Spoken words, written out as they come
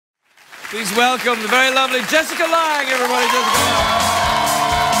Please welcome the very lovely Jessica Lange, everybody. Jessica Lange.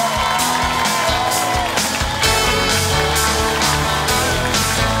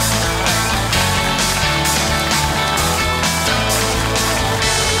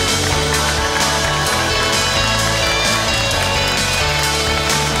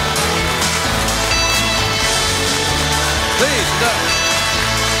 Please,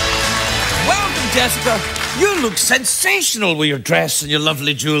 welcome, Jessica. You look sensational with your dress and your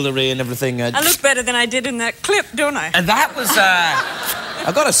lovely jewellery and everything. I look better than I did in that clip, don't I? And that was,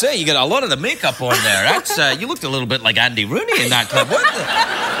 I gotta say, you got a lot of the makeup on there. That's, you looked a little bit like Andy Rooney in that clip.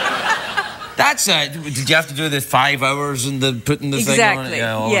 That's, did you have to do the 5 hours and the putting the thing on it?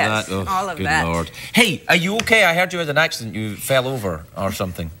 Yeah, all yes, of that. Oh, all of good that. Lord. Hey, are you okay? I heard you had an accident. You fell over or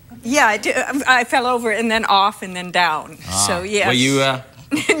something. Yeah, I did. I fell over and then off and then down. So, yes. Were you,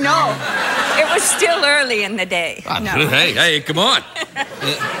 No, it was still early in the day. No. Hey, come on.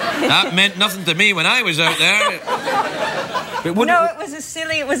 That meant nothing to me when I was out there. No, it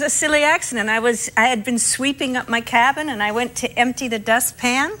was a silly accident. I had been sweeping up my cabin and I went to empty the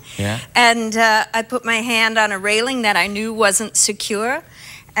dustpan. Yeah. And I put my hand on a railing that I knew wasn't secure.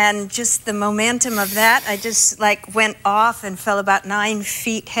 And just the momentum of that, I just like went off and fell about 9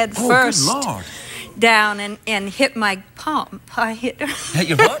 feet head first. Oh, good Lord. Down and hit my pump. I hit her. Hit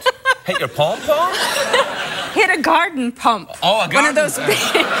your what? Hit your pom-pom? Hit a garden pump. Oh, a garden One of those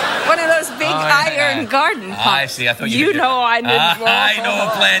big iron garden pumps. I see. I thought you know I didn't. I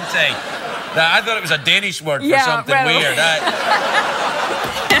know plenty. I thought it was a Danish word for something weird.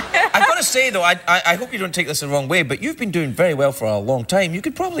 I've got to say, though, I hope you don't take this the wrong way, but you've been doing very well for a long time. You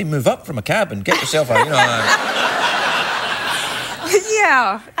could probably move up from a cabin, get yourself a,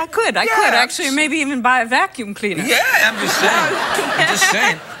 Yeah, I could actually maybe even buy a vacuum cleaner. Yeah, I'm just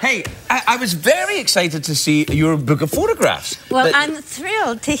saying. Hey, I was very excited to see your book of photographs. Well, I'm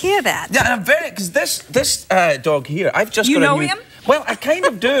thrilled to hear that. Yeah, and I'm very, because this dog here, I've just got a new... You know him? Well, I kind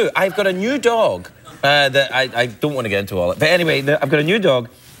of do. I've got a new dog that I don't want to get into all it. But anyway, I've got a new dog,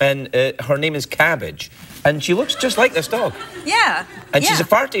 and her name is Cabbage, and she looks just like this dog. Yeah. And she's the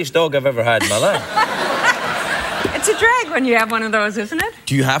fartiest dog I've ever had in my life. It's a drag when you have one of those, isn't it?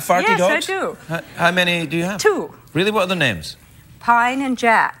 Do you have farty dogs? Yes, I do. How many do you have? 2. Really? What are their names? Pine and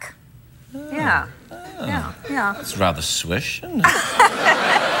Jack. Oh. Yeah. Yeah. That's rather swish, isn't it?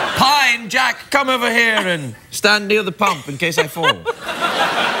 Pine, Jack, come over here and stand near the pump in case I fall.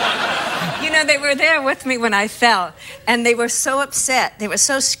 You know, they were there with me when I fell, and they were so upset. They were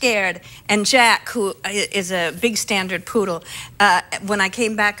so scared. And Jack, who is a big standard poodle, when I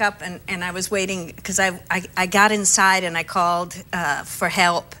came back up and I was waiting, because I got inside and I called for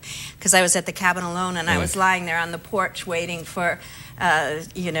help, because I was at the cabin alone, and I was lying there on the porch waiting for,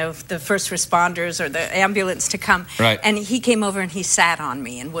 you know, the first responders or the ambulance to come. Right. And he came over and he sat on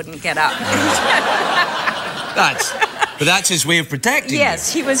me and wouldn't get up. But that's his way of protecting you.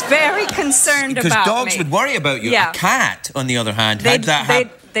 Yes, he was very concerned about me. Because dogs would worry about you. Yeah. A cat, on the other hand,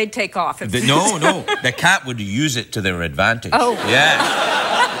 they'd take off. No, the cat would use it to their advantage. Oh. Yeah.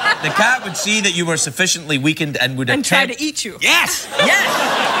 The cat would see that you were sufficiently weakened and would attempt... try to eat you. Yes!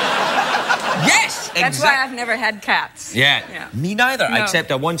 Yes! That's why I've never had cats. Yeah. Me neither, No.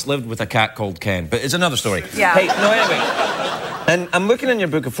 except I once lived with a cat called Ken. But it's another story. Yeah. Hey, no, anyway. And I'm looking in your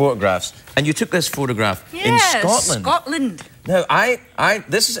book of photographs, and you took this photograph in Scotland. Scotland. Now,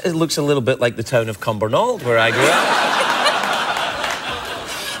 it looks a little bit like the town of Cumbernauld, where I grew up.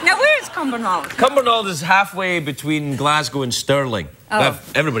 Now, where is Cumbernauld? Cumbernauld is halfway between Glasgow and Stirling. Oh.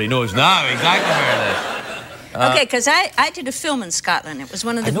 Everybody knows now exactly where it is. Okay, because I did a film in Scotland. It was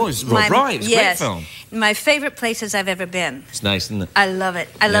one of the... I know, it's right. It's a great film. My favourite places I've ever been. It's nice, isn't it? I love it.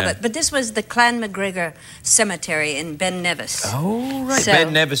 I love it. But this was the Clan MacGregor Cemetery in Ben Nevis. Oh, right. So,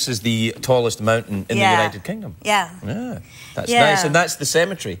 Ben Nevis is the tallest mountain in the United Kingdom. Yeah. That's nice. And that's the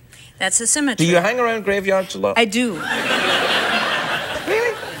cemetery. That's the cemetery. Do you hang around graveyards a lot? I do.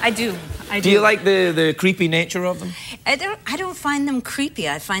 Really? I do. Do you like the creepy nature of them? I don't find them creepy.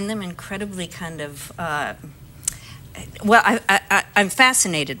 I find them incredibly kind of... well, I'm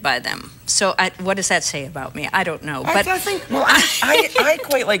fascinated by them. So what does that say about me? I don't know. But I think... Well, I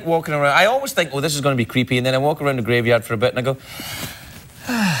quite like walking around. I always think, oh, this is going to be creepy, and then I walk around the graveyard for a bit, and I go...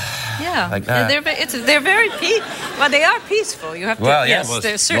 Yeah. Like that. They're very peaceful. Well, they are peaceful. You have to... Well, yes,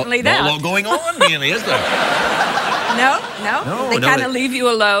 there's certainly that. Not a lot going on, really, is there? No. They kind of leave you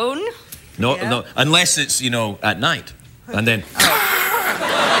alone. No, unless it's, you know, at night. And then...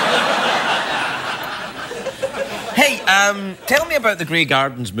 Hey, tell me about the Grey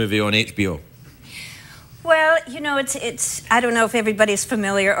Gardens movie on HBO. Well, you know, it's. I don't know if everybody's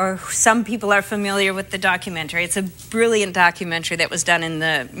familiar, or some people are familiar with the documentary. It's a brilliant documentary that was done in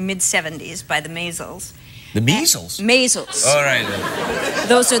the mid-'70s by the Maisels. The measles? Maisels. All right.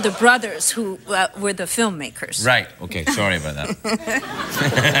 Those are the brothers who were the filmmakers. Right. Okay. Sorry about that.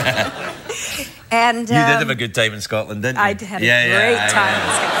 And you did have a good time in Scotland, didn't you? I had a great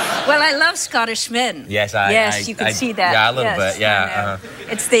time. Well, I love Scottish men. Yes, you can see that. Yeah, a little bit. Yeah.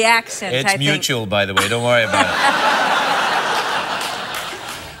 It's the accent. It's mutual, by the way. Don't worry about it.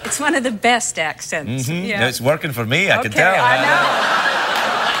 It's one of the best accents. Mm-hmm. Yeah. It's working for me. I can tell. I know.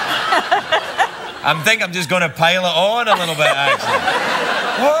 I think I'm just going to pile it on a little bit, actually.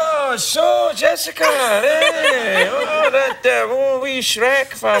 Oh, so, Jessica, hey, oh, that wee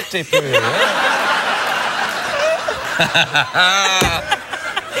Shrek fatty poo.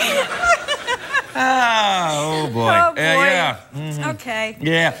 Oh, boy. Oh, boy. Yeah. Mm-hmm. Okay.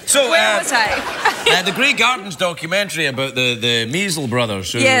 Yeah. So, where was I? the Grey Gardens documentary about the Maisel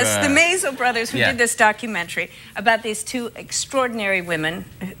brothers. Who, yes, the Maisel brothers who did this documentary about these two extraordinary women,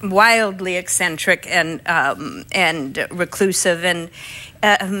 wildly eccentric and reclusive. And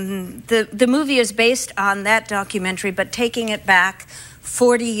the movie is based on that documentary, but taking it back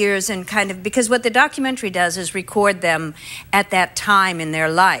 40 years and kind of, because what the documentary does is record them at that time in their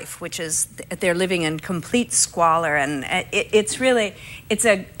life, which is they're living in complete squalor, and it's really,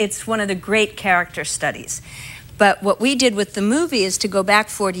 it's one of the great character studies. But what we did with the movie is to go back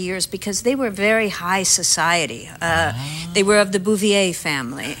 40 years because they were very high society. They were of the Bouvier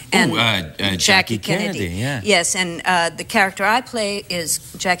family. And Jackie Kennedy, yeah. Yes, and the character I play is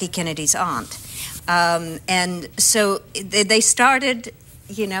Jackie Kennedy's aunt. And so they started,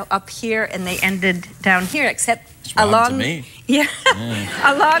 you know, up here and they ended down here, except along the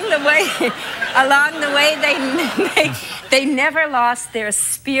way they never lost their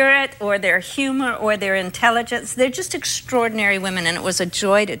spirit or their humor or their intelligence. They're just extraordinary women, and it was a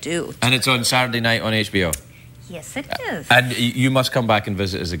joy to do. And it's on Saturday night on HBO. Yes, it is. And you must come back and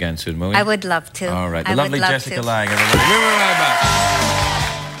visit us again soon, will you? I would love to. All right. The lovely Jessica Lange, everybody. We'll be right back.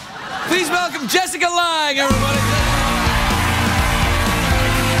 Please welcome Jessica Lange, everybody.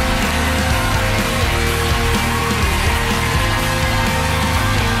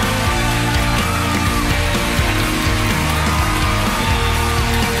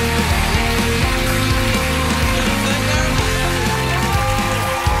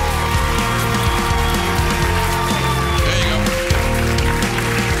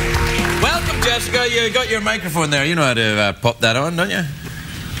 Jessica, you got your microphone there. You know how to pop that on, don't you?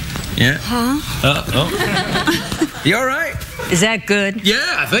 Yeah. Huh? You all right? Is that good?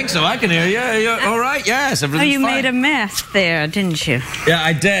 Yeah, I think so. I can hear you. You're all right? Yes, everything's fine. Oh, you made a mess there, didn't you? Yeah,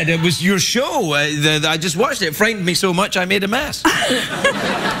 I did. It was your show. I just watched it. It frightened me so much I made a mess.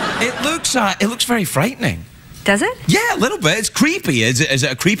 It looks very frightening. Does it? Yeah, a little bit. It's creepy. Is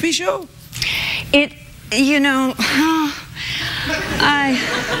it a creepy show? You know,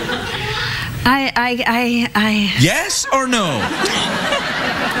 Yes or no?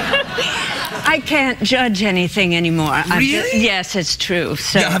 I can't judge anything anymore. Really? Yes, it's true.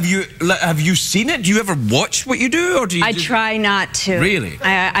 So yeah, have you seen it? Do you ever watch what you do, or do you? I try not to. Really?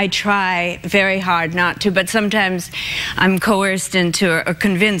 I try very hard not to, but sometimes I'm coerced into or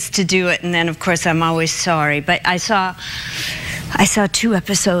convinced to do it, and then of course I'm always sorry. But I saw 2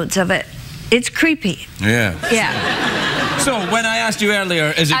 episodes of it. It's creepy. Yeah. Yeah. So when I asked you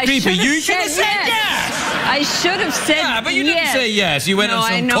earlier, is it creepy? You should have said yes. I should have said yes. Yeah, but you didn't say yes. You went on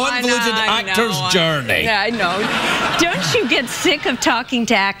some convoluted actor's journey. Yeah, I know. Don't you get sick of talking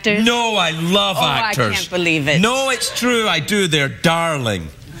to actors? No, I love actors. I can't believe it. No, it's true. I do. They're darling.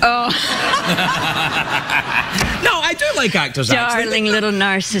 Oh. No, I do like actors, actually. Darling little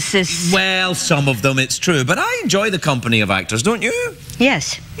narcissists. Well, some of them, it's true. But I enjoy the company of actors, don't you?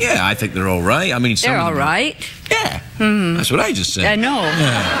 Yes. Yeah, I think they're all right. I mean, they're all right. Yeah. That's what I just said. I know.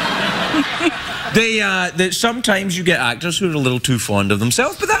 Yeah. Sometimes you get actors who are a little too fond of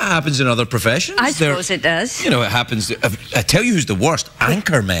themselves, but that happens in other professions. I suppose it does. You know, it happens. I tell you who's the worst.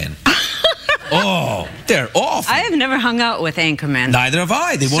 Anchormen. Oh, they're awful. I have never hung out with anchormen. Neither have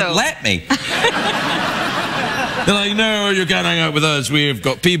I. They won't let me. They're like, no, you can't hang out with us. We've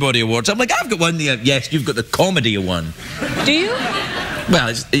got Peabody Awards. I'm like, I've got one. Yes, you've got the comedy one. Do you?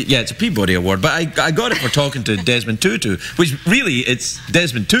 Well, it's a Peabody Award, but I got it for talking to Desmond Tutu, which really, it's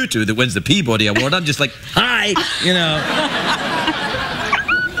Desmond Tutu that wins the Peabody Award. I'm just like, hi, you know.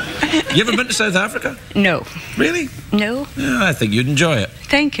 You ever been to South Africa? No. Really? No. Yeah, I think you'd enjoy it.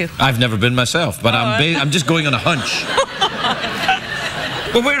 Thank you. I've never been myself, but I'm just going on a hunch.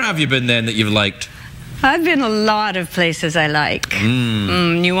 Well, where have you been then that you've liked? I've been a lot of places I like.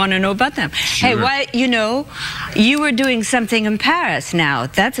 You want to know about them? Sure. Hey, why? You know, you were doing something in Paris. Now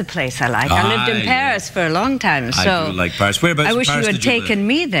that's a place I like. I lived in Paris for a long time, so I do like Paris. Whereabouts I wish in Paris you had taken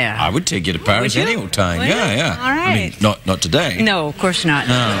me there. I would take you to Paris any old time. Would Yeah, you? yeah. All right. I mean, not today. No, of course not.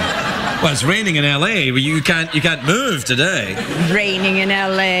 No. Well, it's raining in LA. You can't move today. Raining in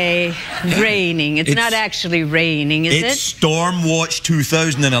LA. Raining. It's not actually raining, is it? It's Storm Watch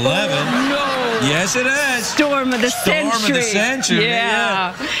 2011. Oh, no. Yes, it is. Storm of the century. Storm of the century.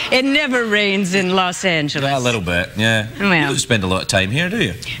 Yeah. It never rains in Los Angeles. Yeah, a little bit. Yeah. Well. You don't spend a lot of time here, do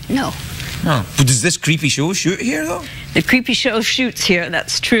you? No. No. But does this creepy show shoot here, though? The creepy show shoots here.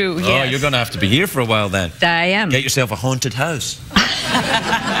 That's true. Oh, yes. you're going to have to be here for a while then. I am. Get yourself a haunted house.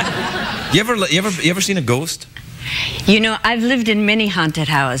 You ever seen a ghost? You know, I've lived in many haunted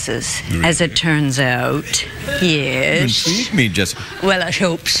houses, as it turns out. Yes. You intrigue me, Jessica. Well, I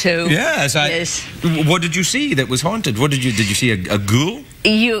hope so. Yes. Yes. What did you see that was haunted? Did you see a ghoul?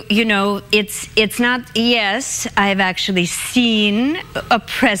 You know, it's not. Yes, I've actually seen a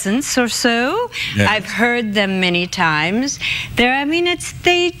presence or so. Yes. I've heard them many times.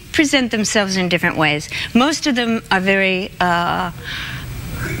 They present themselves in different ways. Most of them are very,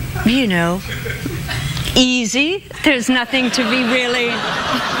 you know, easy. There's nothing to be really.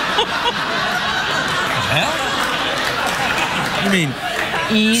 I mean,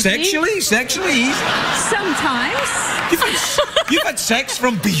 Easy? Sexually easy? Sometimes. You've had sex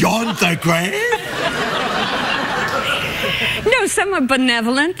from beyond the grave? No, some are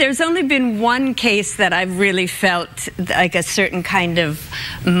benevolent. There's only been one case that I've really felt like a certain kind of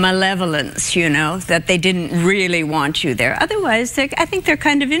malevolence, you know, that they didn't really want you there. Otherwise, I think they're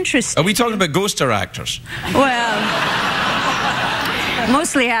kind of interesting. Are we talking about ghosts or actors? Well,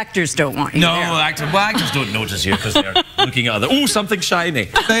 mostly actors don't want you No, there. actors don't notice you because they're looking at other. Oh, something shiny.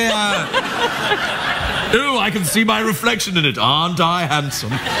 Oh, I can see my reflection in it. Aren't I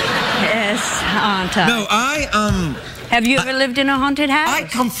handsome? Yes, aren't I? No, Have you ever lived in a haunted house? I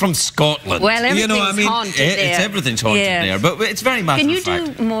come from Scotland. Well, everything's haunted there. Everything's haunted there, but it's very matter Can of you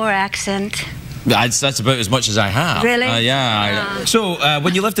fact. do more accent? That's about as much as I have. Really? Yeah. So,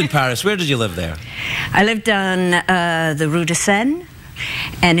 when you lived in Paris, where did you live there? I lived on the Rue de Seine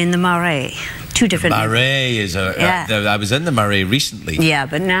and in the Marais. Two different. Marais is I was in the Marais recently. Yeah,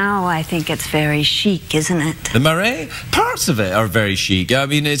 but now I think it's very chic, isn't it? The Marais, parts of it are very chic. I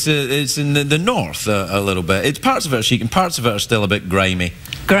mean, it's in the north a little bit. Parts of it are chic, and parts of it are still a bit grimy.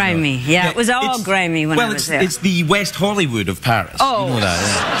 Grimy, yeah. It was all grimy when I was there. Well, it's the West Hollywood of Paris. Oh, you know that,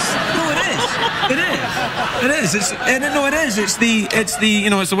 yeah. No, it is. It's the it's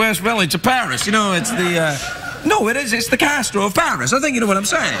the West Village of Paris. You know, it's the. No, it is. It's the Castro of Paris. I think you know what I'm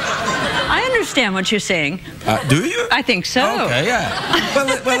saying. I understand what you're saying. Do you? I think so. Okay, yeah.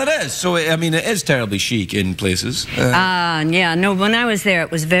 well, it is. So, I mean, it is terribly chic in places. Yeah. No, when I was there,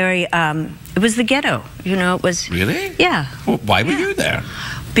 it was very. It was the ghetto. You know, it was. Really? Yeah. Well, why were you there?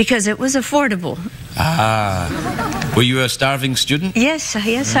 Because it was affordable. Were you a starving student? Yes,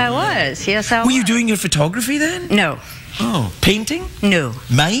 I was. Yes, I was. Were you doing your photography then? No. Oh, painting? No.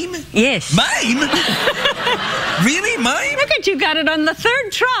 Mime? Yes. Mime? Really, mime? Look at you, got it on the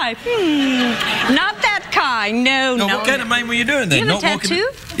third try. Not that kind. No. What kind of mime were you doing then? You have a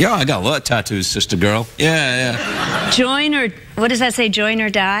tattoo? Yeah, I got a lot of tattoos, sister girl. Yeah. Join or, what does that say, join or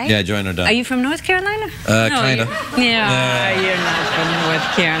die? Yeah, join or die. Are you from North Carolina? Kinda. Yeah, you're not from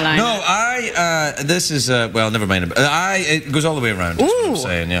North Carolina. No, this is, well, never mind. It goes all the way around, that's what I'm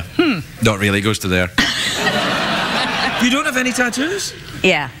saying, yeah. Not really, it goes to there. You don't have any tattoos?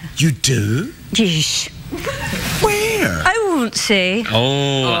 Yeah. You do? Yeesh. Where? I won't say.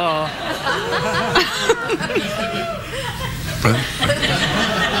 Oh.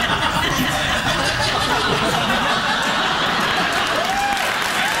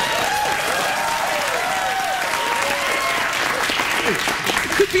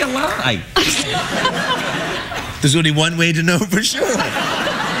 It could be a lie. There's only one way to know for sure.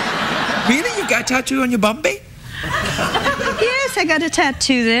 Really? You got a tattoo on your bumpy? Yes, I got a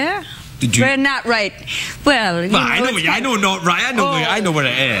tattoo there. Did you? Well, not right. Well, I know not right. I know where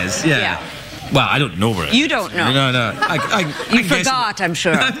it is. Yeah. Well, I don't know where it is. You don't know. No. You forgot, I'm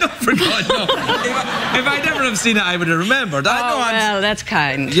sure. I've not forgotten, no. If I never have seen it, I would have remembered. Well, that's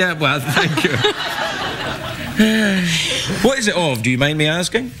kind. Yeah, well, thank you. What is it of? Do you mind me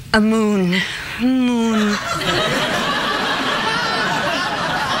asking? A moon.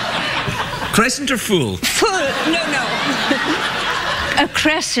 Crescent or full? Full. No. A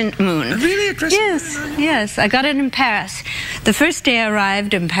crescent moon. Really, a crescent moon? Yes. I got it in Paris. The first day I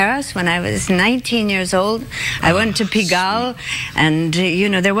arrived in Paris when I was 19 years old, I went to Pigalle, and, you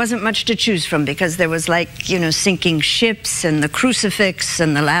know, there wasn't much to choose from because there was, like, you know, sinking ships and the crucifix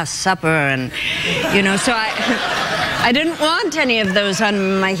and the Last Supper and, you know, so I didn't want any of those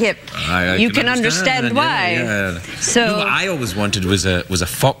on my hip. You can understand why. Yeah. So you know, what I always wanted was a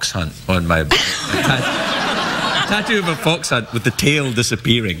fox hunt on my tattoo of a fox hunt with the tail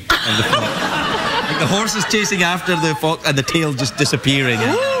disappearing on the fox. Like the horse is chasing after the fox and the tail just disappearing.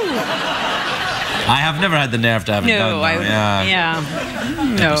 I have never had the nerve to have it done.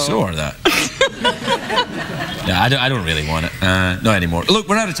 No. Sore that. Yeah, I don't really want it. Not anymore. Look,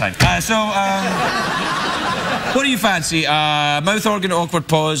 we're out of time. What do you fancy? Mouth organ, awkward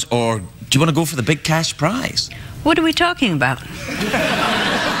pause, or do you want to go for the big cash prize? what are we talking about?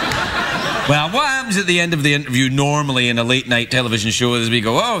 Well, what happens at the end of the interview normally in a late-night television show is we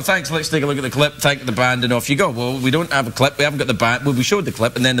go, oh, thanks, let's take a look at the clip, thank the band, and off you go. Well, we don't have a clip, we haven't got the band, well, we showed the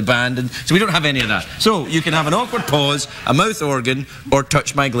clip and then the band, and so we don't have any of that. So, you can have an awkward pause, a mouth organ, or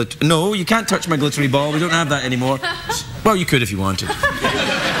touch my glitter... No, you can't touch my glittery ball, we don't have that anymore. Well, you could if you wanted.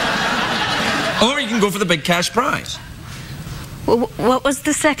 Or you can go for the big cash prize. What was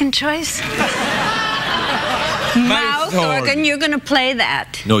the second choice? Mouth organ, you're going to play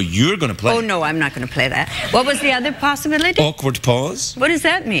that. No, you're going to play. Oh, no, I'm not going to play that. What was the other possibility? Awkward pause. What does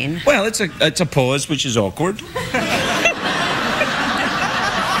that mean? Well, it's a pause which is awkward.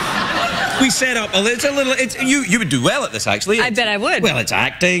 We set up you would do well at this, actually. I bet I would. Well, it's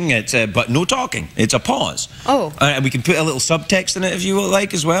acting, but no talking. It's a pause. Oh. And we can put a little subtext in it if you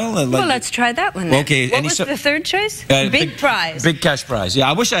like as well. Well, let's try that one then. Okay. What was the third choice? Big prize. Big cash prize.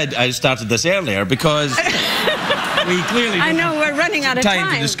 Yeah, I wish I started this earlier because we clearly I know, we're running out of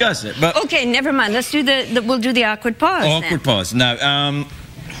time to discuss it. But okay, never mind. Let's do we'll do the awkward pause. Awkward pause. Now,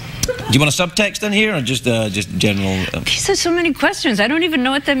 do you want a subtext in here or just general? These are so many questions. I don't even know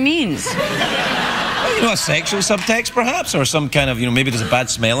what that means. Well, you know, a sexual subtext perhaps, or some kind of, you know, maybe there's a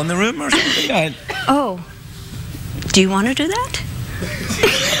bad smell in the room or something. Oh, do you want to do that?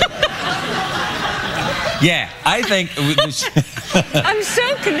 Yeah, I think... I'm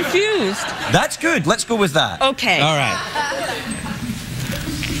so confused. That's good. Let's go with that. Okay. All right.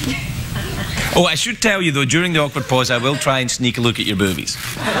 Oh, I should tell you, though, during the awkward pause, I will try and sneak a look at your boobies.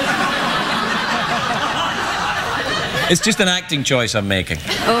 It's just an acting choice I'm making.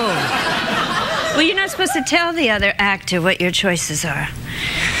 Oh. Well, you're not supposed to tell the other actor what your choices are.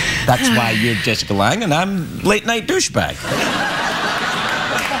 That's why you're Jessica Lange and I'm late-night douchebag.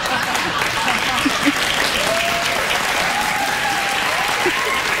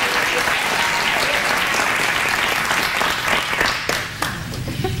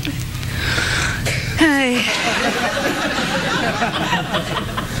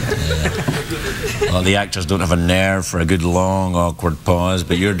 Well, the actors don't have a nerve for a good long awkward pause,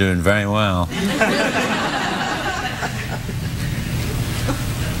 but you're doing very well.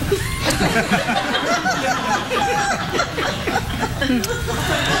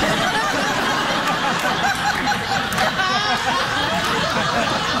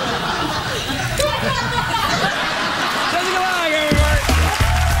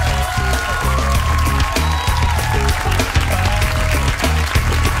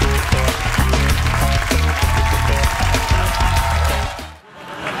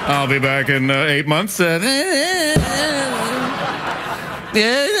 I'll be back in 8 months. Can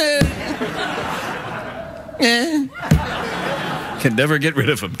never get rid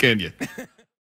of them, can you?